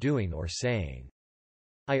was doing or saying.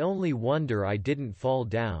 I only wonder I didn't fall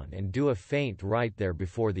down and do a faint right there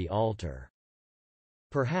before the altar.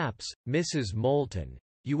 Perhaps, Mrs. Moulton,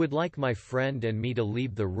 you would like my friend and me to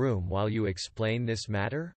leave the room while you explain this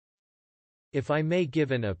matter?" "If I may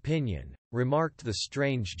give an opinion," remarked the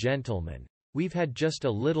strange gentleman, "we've had just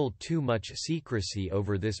a little too much secrecy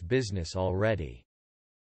over this business already.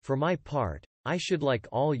 For my part, I should like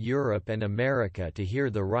all Europe and America to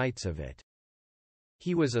hear the rights of it."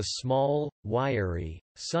 He was a small, wiry,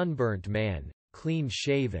 sunburnt man,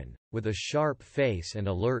 clean-shaven, with a sharp face and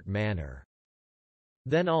alert manner.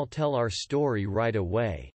 "Then I'll tell our story right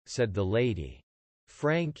away," said the lady.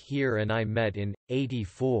 "Frank here and I met in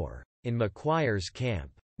 '84, in Macquare's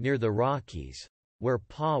camp, near the Rockies, where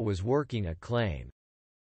Pa was working a claim.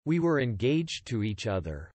 We were engaged to each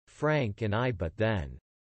other, Frank and I, but then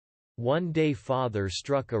one day Father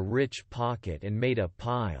struck a rich pocket and made a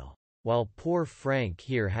pile, while poor Frank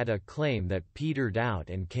here had a claim that petered out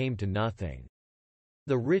and came to nothing.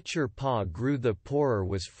 The richer Pa grew, the poorer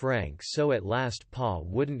was Frank, so at last Pa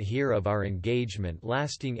wouldn't hear of our engagement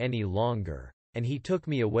lasting any longer, and he took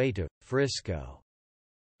me away to Frisco.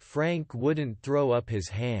 Frank wouldn't throw up his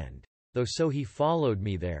hand, though, so he followed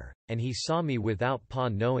me there, and he saw me without Pa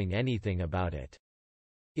knowing anything about it.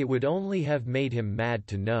 It would only have made him mad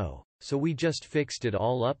to know, so we just fixed it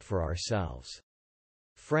all up for ourselves.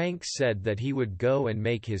 Frank said that he would go and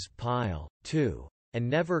make his pile, too, and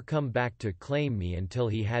never come back to claim me until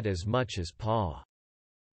he had as much as Pa.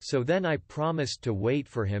 So then I promised to wait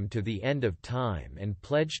for him to the end of time and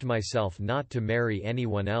pledged myself not to marry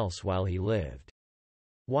anyone else while he lived.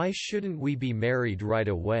 'Why shouldn't we be married right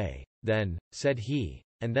away, then,' said he,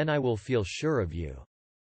 'and then I will feel sure of you.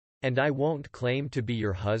 And I won't claim to be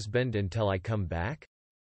your husband until I come back?'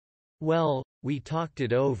 Well, we talked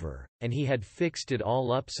it over, and he had fixed it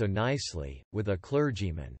all up so nicely, with a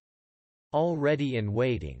clergyman already in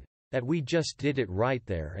waiting, that we just did it right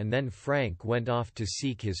there, and then Frank went off to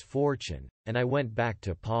seek his fortune, and I went back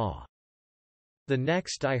to Pa. The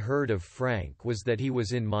next I heard of Frank was that he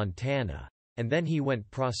was in Montana, and then he went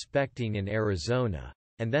prospecting in Arizona,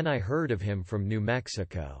 and then I heard of him from New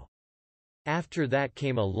Mexico. After that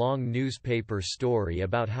came a long newspaper story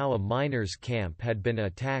about how a miners' camp had been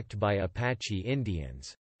attacked by Apache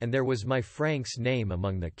Indians, and there was my Frank's name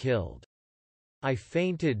among the killed. I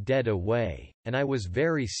fainted dead away, and I was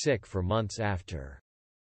very sick for months after.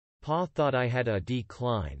 Pa thought I had a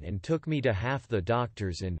decline and took me to half the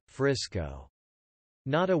doctors in Frisco.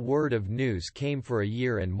 Not a word of news came for a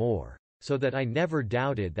year and more, so that I never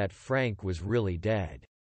doubted that Frank was really dead.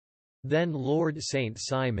 Then Lord St.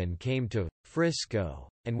 Simon came to Frisco,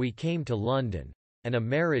 and we came to London, and a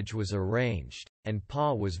marriage was arranged, and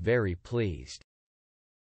Pa was very pleased.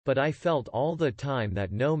 But I felt all the time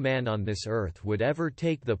that no man on this earth would ever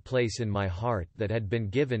take the place in my heart that had been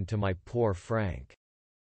given to my poor Frank.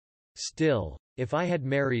 Still, if I had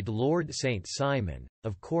married Lord St. Simon,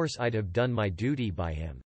 of course I'd have done my duty by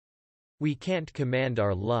him. We can't command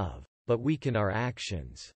our love, but we can our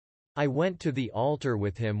actions. I went to the altar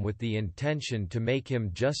with him with the intention to make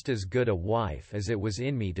him just as good a wife as it was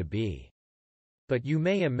in me to be. But you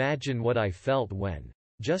may imagine what I felt when,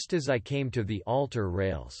 just as I came to the altar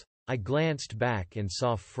rails, I glanced back and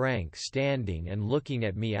saw Frank standing and looking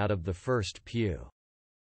at me out of the first pew.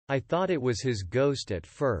 I thought it was his ghost at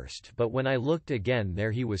first, but when I looked again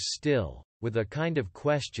there he was still, with a kind of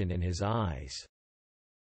question in his eyes,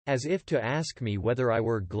 as if to ask me whether I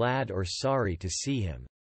were glad or sorry to see him.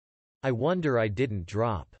 I wonder I didn't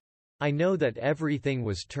drop. I know that everything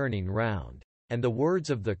was turning round, and the words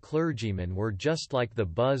of the clergyman were just like the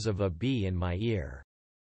buzz of a bee in my ear.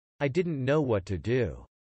 I didn't know what to do.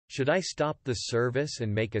 Should I stop the service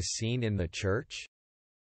and make a scene in the church?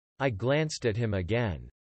 I glanced at him again.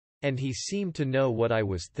 And he seemed to know what I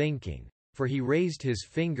was thinking, for he raised his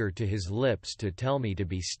finger to his lips to tell me to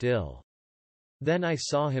be still. Then I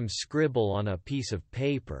saw him scribble on a piece of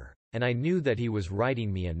paper, and I knew that he was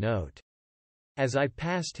writing me a note. As I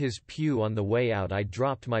passed his pew on the way out, I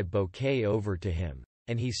dropped my bouquet over to him,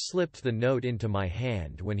 and he slipped the note into my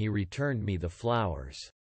hand when he returned me the flowers.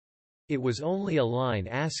 It was only a line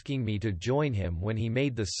asking me to join him when he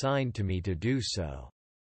made the sign to me to do so.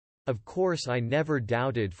 Of course, I never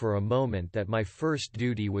doubted for a moment that my first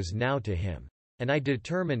duty was now to him, and I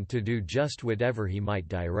determined to do just whatever he might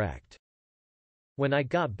direct. When I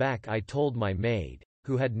got back, I told my maid,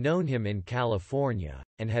 who had known him in California,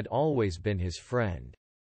 and had always been his friend.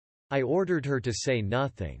 I ordered her to say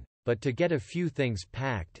nothing, but to get a few things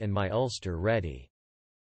packed and my ulster ready.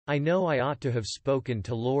 I know I ought to have spoken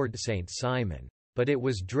to Lord St. Simon, but it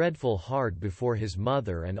was dreadful hard before his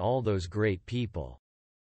mother and all those great people.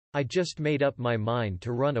 I just made up my mind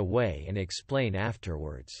to run away and explain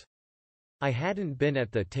afterwards. I hadn't been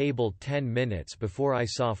at the table 10 minutes before I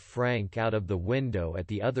saw Frank out of the window at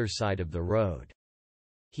the other side of the road.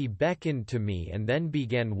 He beckoned to me and then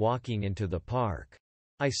began walking into the park.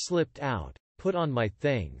 I slipped out, put on my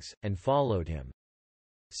things, and followed him.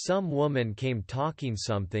 Some woman came talking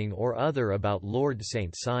something or other about Lord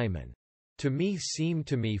St. Simon. To me seemed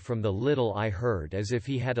to me from the little I heard as if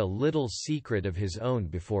he had a little secret of his own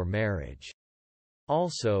before marriage.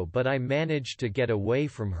 Also, but I managed to get away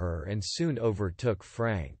from her and soon overtook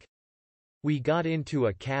Frank. We got into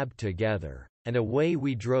a cab together, and away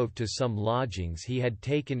we drove to some lodgings he had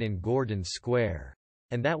taken in Gordon Square,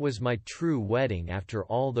 and that was my true wedding after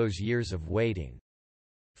all those years of waiting.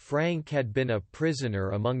 Frank had been a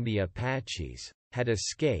prisoner among the Apaches, had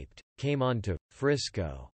escaped, came on to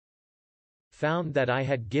Frisco. Found that I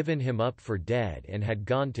had given him up for dead and had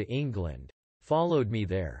gone to England, followed me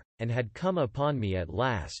there, and had come upon me at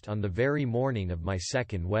last on the very morning of my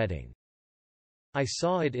second wedding. I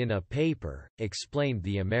saw it in a paper, explained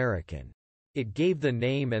the American. It gave the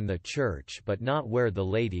name and the church but not where the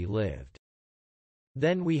lady lived.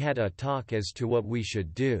 Then we had a talk as to what we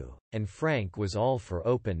should do, and Frank was all for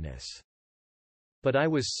openness. But I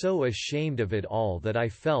was so ashamed of it all that I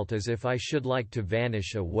felt as if I should like to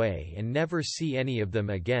vanish away and never see any of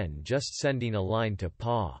them again, just sending a line to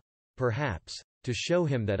Pa, perhaps, to show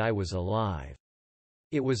him that I was alive.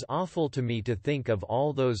 It was awful to me to think of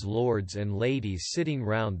all those lords and ladies sitting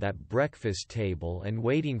round that breakfast table and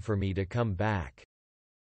waiting for me to come back.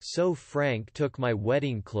 So Frank took my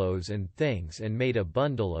wedding clothes and things and made a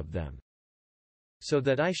bundle of them, so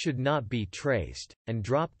that I should not be traced, and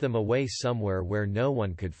dropped them away somewhere where no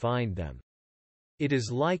one could find them. It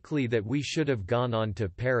is likely that we should have gone on to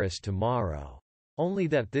Paris tomorrow, only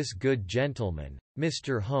that this good gentleman,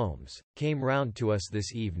 Mr. Holmes, came round to us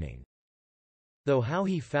this evening. Though how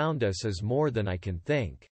he found us is more than I can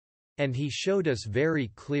think. And he showed us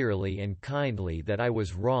very clearly and kindly that I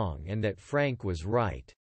was wrong and that Frank was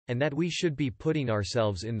right, and that we should be putting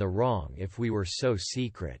ourselves in the wrong if we were so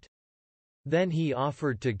secret. Then he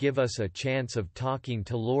offered to give us a chance of talking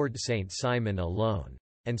to Lord St. Simon alone,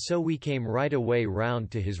 and so we came right away round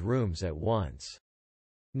to his rooms at once.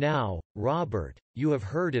 Now, Robert, you have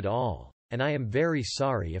heard it all, and I am very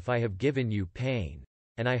sorry if I have given you pain,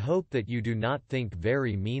 and I hope that you do not think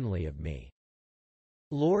very meanly of me."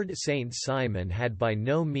 Lord St. Simon had by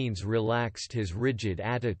no means relaxed his rigid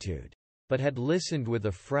attitude, but had listened with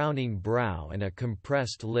a frowning brow and a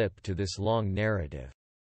compressed lip to this long narrative.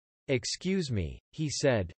 "Excuse me," he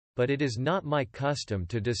said, "but it is not my custom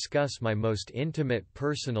to discuss my most intimate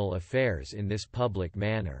personal affairs in this public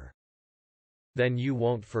manner." "Then you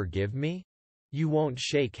won't forgive me? You won't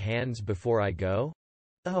shake hands before I go?"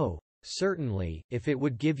 "Oh, certainly, if it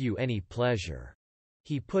would give you any pleasure."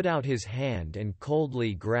 He put out his hand and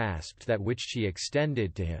coldly grasped that which she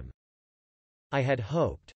extended to him. "I had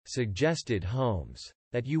hoped," suggested Holmes,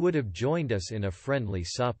 "that you would have joined us in a friendly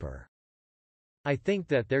supper." "I think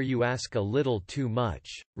that there you ask a little too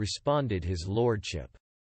much," responded his lordship.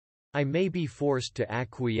 "I may be forced to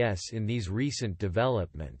acquiesce in these recent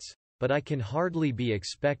developments, but I can hardly be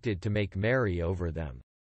expected to make merry over them.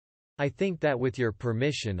 I think that with your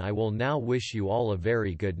permission I will now wish you all a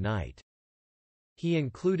very good night." He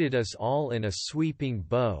included us all in a sweeping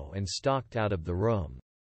bow and stalked out of the room.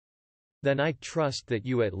 "Then I trust that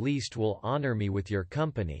you at least will honor me with your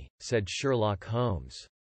company," said Sherlock Holmes.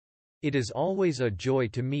 "It is always a joy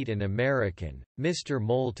to meet an American, Mr.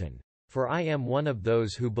 Moulton, for I am one of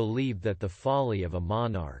those who believe that the folly of a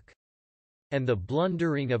monarch and the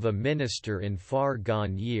blundering of a minister in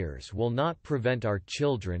far-gone years will not prevent our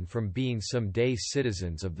children from being some day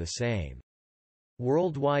citizens of the same.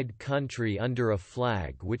 worldwide country under a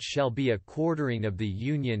flag which shall be a quartering of the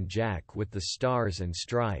Union Jack with the stars and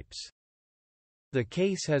stripes." "The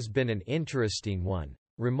case has been an interesting one,"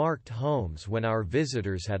 remarked Holmes when our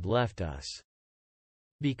visitors had left us,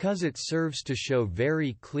 "because it serves to show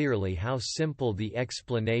very clearly how simple the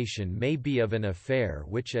explanation may be of an affair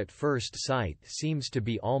which at first sight seems to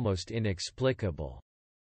be almost inexplicable.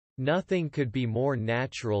 Nothing could be more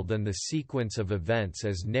natural than the sequence of events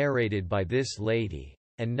as narrated by this lady,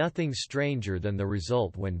 and nothing stranger than the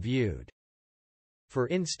result when viewed, for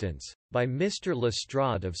instance, by Mr.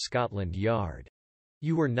 Lestrade of Scotland Yard.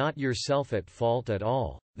 You were not yourself at fault at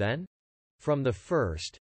all, then? From the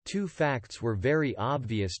first, two facts were very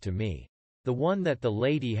obvious to me. The one that the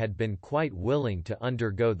lady had been quite willing to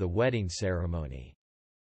undergo the wedding ceremony.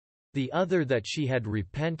 The other that she had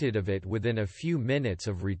repented of it within a few minutes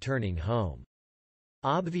of returning home.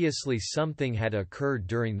 Obviously something had occurred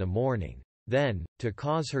during the morning, then, to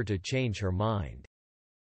cause her to change her mind.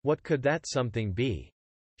 What could that something be?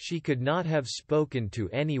 She could not have spoken to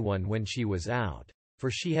anyone when she was out, for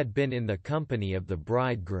she had been in the company of the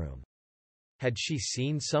bridegroom. Had she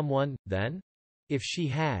seen someone, then? If she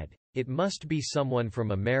had, it must be someone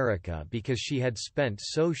from America, because she had spent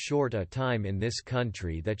so short a time in this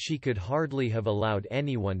country that she could hardly have allowed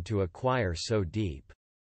anyone to acquire so deep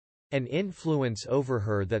an influence over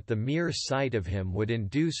her that the mere sight of him would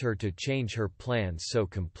induce her to change her plans so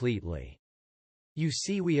completely. You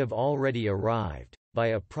see, we have already arrived, by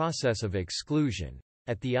a process of exclusion,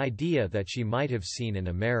 at the idea that she might have seen an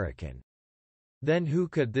American. Then who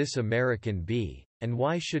could this American be, and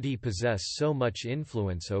why should he possess so much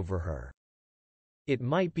influence over her? It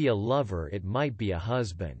might be a lover, it might be a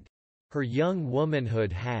husband. Her young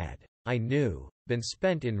womanhood had, I knew, been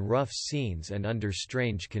spent in rough scenes and under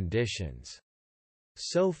strange conditions.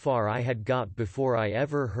 So far I had got before I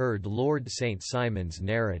ever heard Lord St. Simon's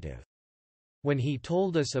narrative. When he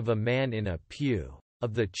told us of a man in a pew,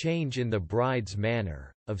 of the change in the bride's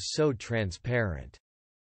manner, of so transparent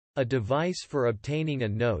a device for obtaining a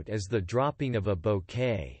note as the dropping of a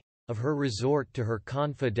bouquet, of her resort to her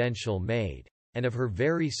confidential maid, and of her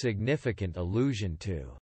very significant allusion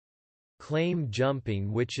to claim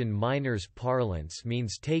jumping, which in miners' parlance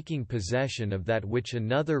means taking possession of that which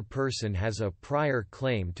another person has a prior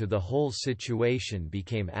claim to, the whole situation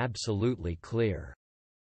became absolutely clear.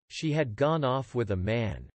 She had gone off with a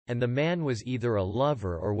man, and the man was either a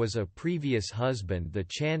lover or was a previous husband, the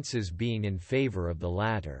chances being in favor of the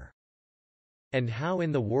latter. And how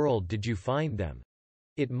in the world did you find them?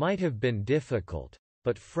 It might have been difficult,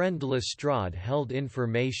 but friend Lestrade held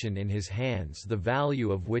information in his hands the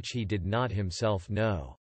value of which he did not himself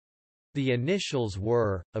know. The initials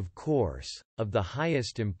were, of course, of the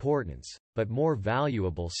highest importance, but more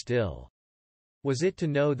valuable still was it to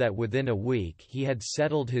know that within a week he had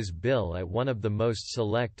settled his bill at one of the most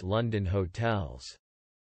select London hotels.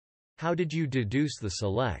 How did you deduce the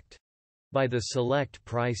select? By the select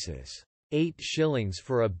prices. 8 shillings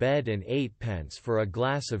for a bed and 8 pence for a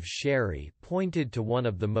glass of sherry pointed to one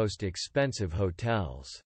of the most expensive hotels.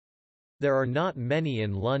 There are not many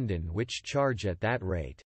in London which charge at that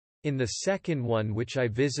rate. In the second one, which I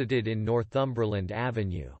visited in Northumberland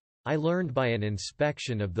Avenue, I learned by an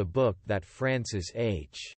inspection of the book that Francis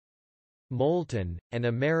H. Moulton, an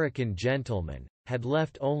American gentleman, had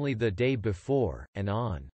left only the day before, and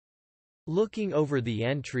on looking over the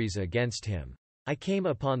entries against him, I came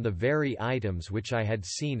upon the very items which I had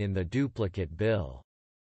seen in the duplicate bill.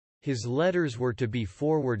 His letters were to be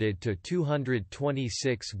forwarded to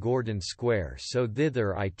 226 Gordon Square, so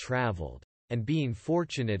thither I travelled, and being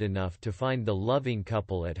fortunate enough to find the loving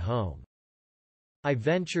couple at home, I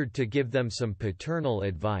ventured to give them some paternal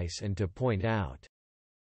advice and to point out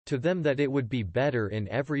to them that it would be better in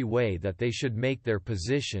every way that they should make their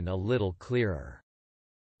position a little clearer,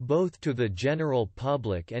 both to the general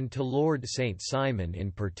public and to Lord St. Simon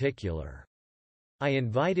in particular. I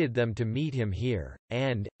invited them to meet him here,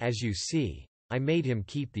 and, as you see, I made him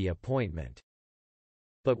keep the appointment.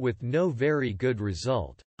 But with no very good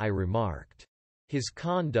result, I remarked. His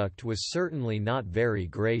conduct was certainly not very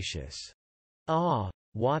gracious. "Ah,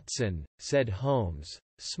 Watson," said Holmes,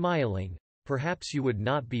 smiling, "perhaps you would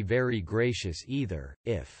not be very gracious either,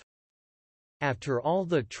 if, after all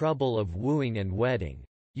the trouble of wooing and wedding,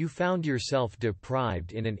 you found yourself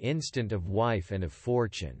deprived in an instant of wife and of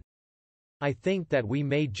fortune. I think that we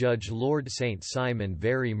may judge Lord St. Simon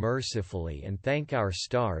very mercifully and thank our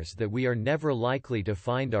stars that we are never likely to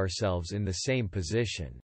find ourselves in the same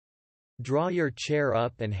position. Draw your chair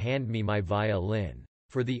up and hand me my violin,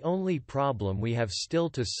 for the only problem we have still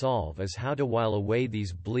to solve is how to while away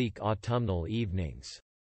these bleak autumnal evenings."